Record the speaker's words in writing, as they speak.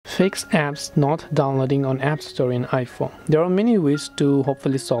fix apps not downloading on App Store in iPhone. There are many ways to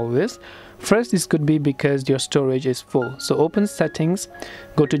hopefully solve this. First, this could be because your storage is full. So open settings,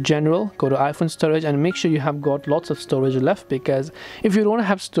 go to general, go to iPhone storage, and make sure you have got lots of storage left, because if you don't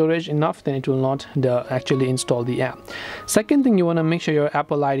have storage enough, then it will not actually install the app. Second thing, you want to make sure your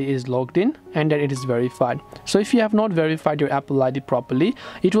Apple ID is logged in and that it is verified. So if you have not verified your Apple ID properly,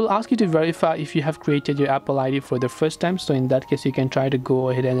 it will ask you to verify if you have created your Apple ID for the first time. So in that case, you can try to go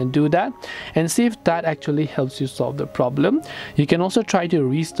ahead and do that and see if that actually helps you solve the problem. You can also try to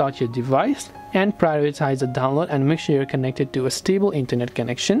restart your device and prioritize the download and make sure you're connected to a stable internet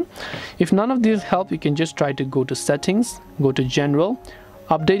connection. If none of these help, you can just try to go to settings, go to general,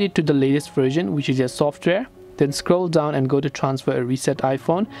 update it to the latest version, which is your software, then scroll down and go to transfer or reset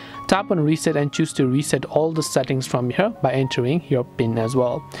iPhone. Tap on reset and choose to reset all the settings from here by entering your PIN as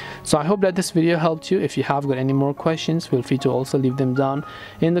well. So I hope that this video helped you. If you have got any more questions, feel free to also leave them down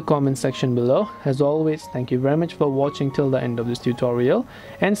in the comment section below. As always, thank you very much for watching till the end of this tutorial,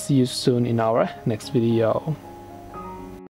 and see you soon in our next video.